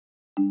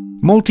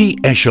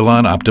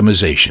Multi-Echelon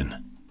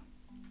optimization.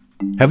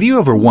 Have you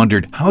ever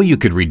wondered how you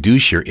could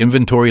reduce your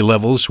inventory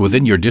levels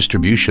within your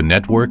distribution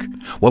network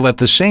while at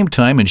the same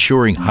time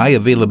ensuring high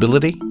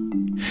availability?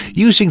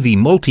 Using the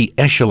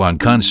multi-echelon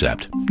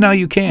concept, now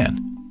you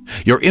can.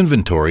 Your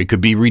inventory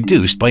could be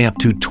reduced by up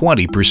to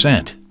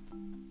 20%.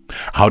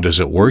 How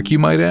does it work, you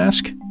might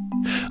ask?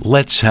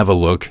 Let's have a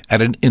look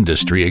at an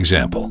industry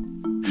example.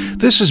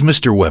 This is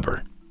Mr.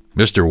 Weber.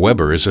 Mr.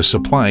 Weber is a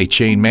supply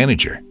chain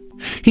manager.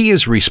 He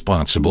is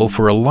responsible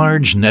for a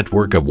large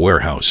network of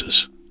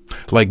warehouses.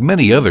 Like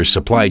many other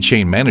supply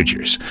chain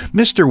managers,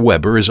 Mr.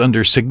 Weber is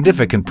under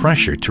significant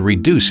pressure to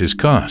reduce his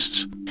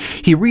costs.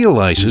 He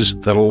realizes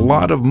that a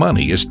lot of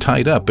money is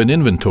tied up in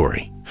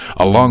inventory.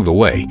 Along the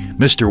way,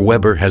 Mr.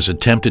 Weber has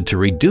attempted to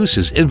reduce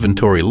his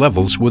inventory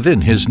levels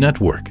within his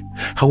network.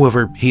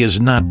 However, he has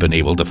not been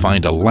able to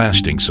find a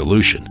lasting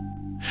solution.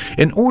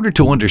 In order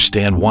to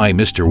understand why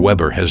Mr.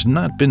 Weber has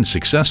not been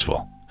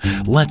successful,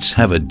 let's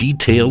have a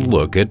detailed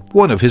look at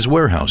one of his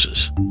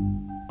warehouses.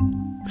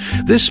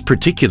 This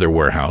particular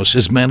warehouse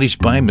is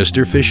managed by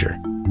Mr. Fisher.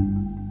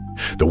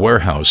 The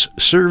warehouse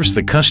serves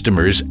the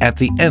customers at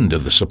the end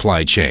of the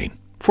supply chain,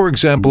 for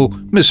example,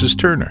 Mrs.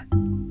 Turner.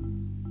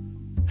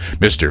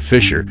 Mr.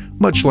 Fisher,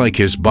 much like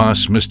his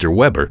boss Mr.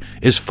 Weber,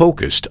 is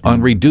focused on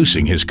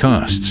reducing his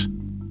costs.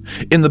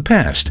 In the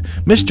past,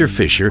 Mr.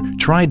 Fisher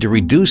tried to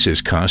reduce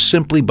his costs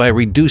simply by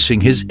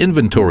reducing his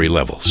inventory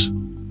levels.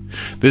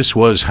 This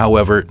was,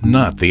 however,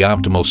 not the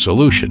optimal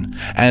solution,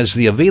 as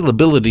the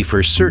availability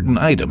for certain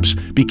items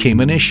became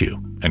an issue,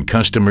 and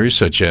customers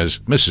such as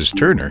Mrs.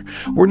 Turner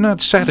were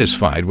not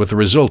satisfied with the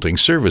resulting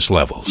service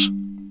levels.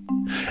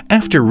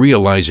 After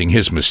realizing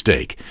his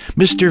mistake,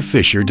 Mr.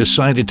 Fisher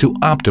decided to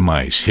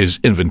optimize his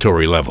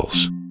inventory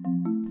levels.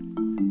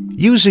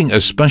 Using a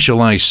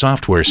specialized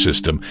software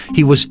system,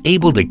 he was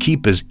able to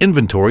keep his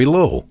inventory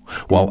low,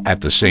 while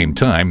at the same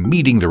time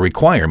meeting the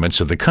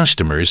requirements of the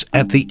customers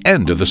at the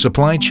end of the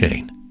supply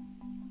chain.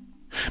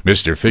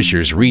 Mr.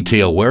 Fisher's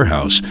retail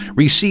warehouse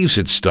receives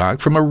its stock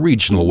from a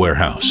regional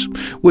warehouse,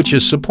 which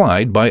is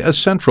supplied by a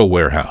central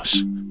warehouse.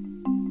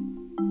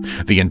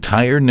 The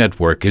entire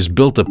network is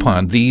built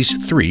upon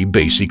these three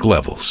basic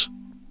levels.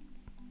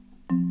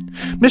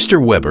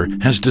 Mr. Weber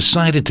has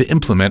decided to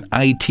implement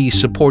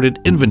IT-supported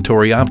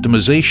inventory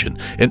optimization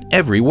in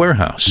every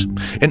warehouse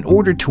in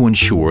order to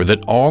ensure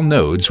that all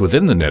nodes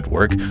within the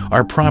network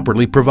are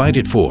properly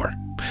provided for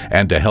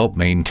and to help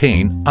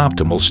maintain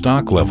optimal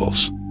stock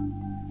levels.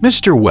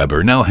 Mr.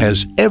 Weber now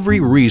has every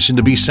reason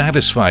to be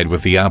satisfied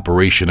with the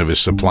operation of his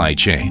supply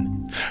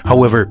chain.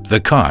 However,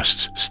 the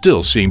costs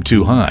still seem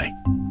too high.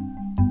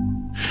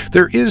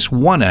 There is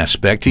one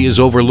aspect he is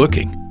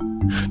overlooking.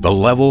 The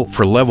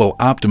level-for-level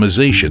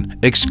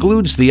optimization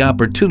excludes the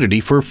opportunity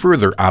for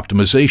further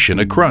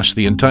optimization across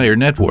the entire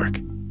network.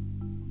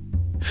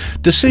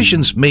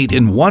 Decisions made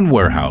in one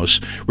warehouse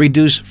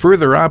reduce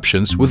further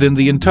options within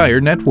the entire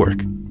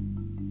network.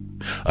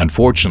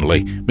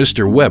 Unfortunately,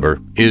 Mr. Weber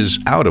is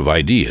out of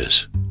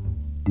ideas.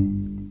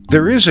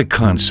 There is a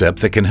concept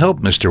that can help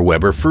Mr.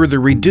 Weber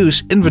further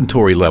reduce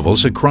inventory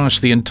levels across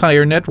the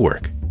entire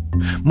network: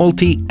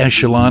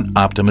 multi-echelon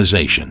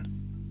optimization.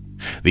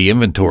 The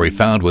inventory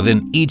found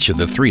within each of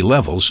the three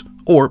levels,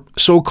 or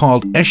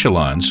so-called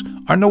echelons,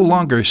 are no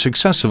longer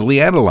successively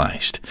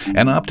analyzed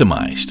and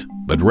optimized,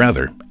 but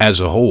rather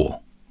as a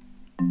whole.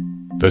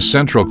 The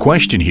central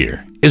question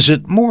here: is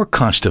it more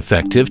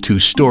cost-effective to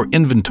store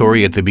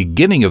inventory at the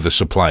beginning of the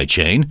supply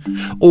chain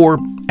or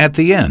at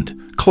the end,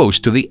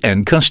 close to the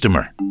end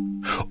customer?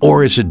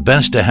 Or is it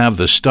best to have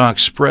the stock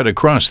spread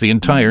across the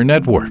entire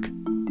network?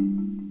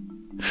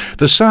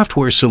 The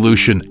software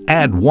solution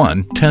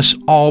Add1 tests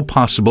all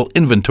possible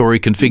inventory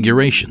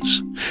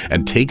configurations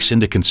and takes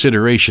into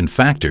consideration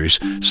factors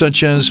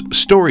such as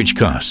storage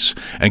costs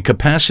and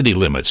capacity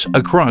limits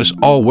across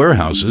all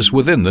warehouses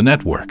within the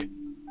network.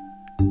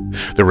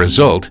 The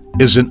result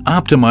is an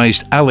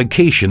optimized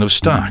allocation of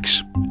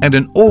stocks and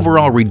an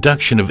overall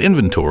reduction of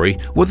inventory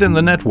within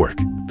the network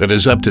that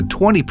is up to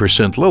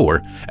 20%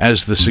 lower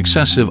as the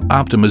successive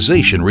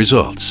optimization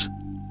results.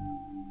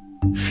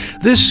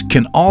 This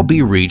can all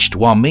be reached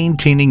while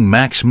maintaining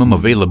maximum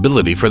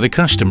availability for the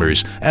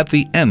customers at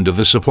the end of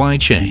the supply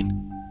chain.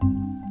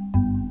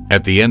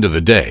 At the end of the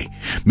day,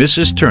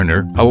 Mrs.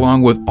 Turner,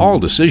 along with all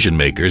decision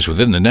makers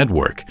within the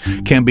network,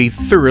 can be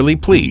thoroughly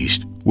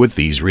pleased with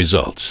these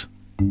results.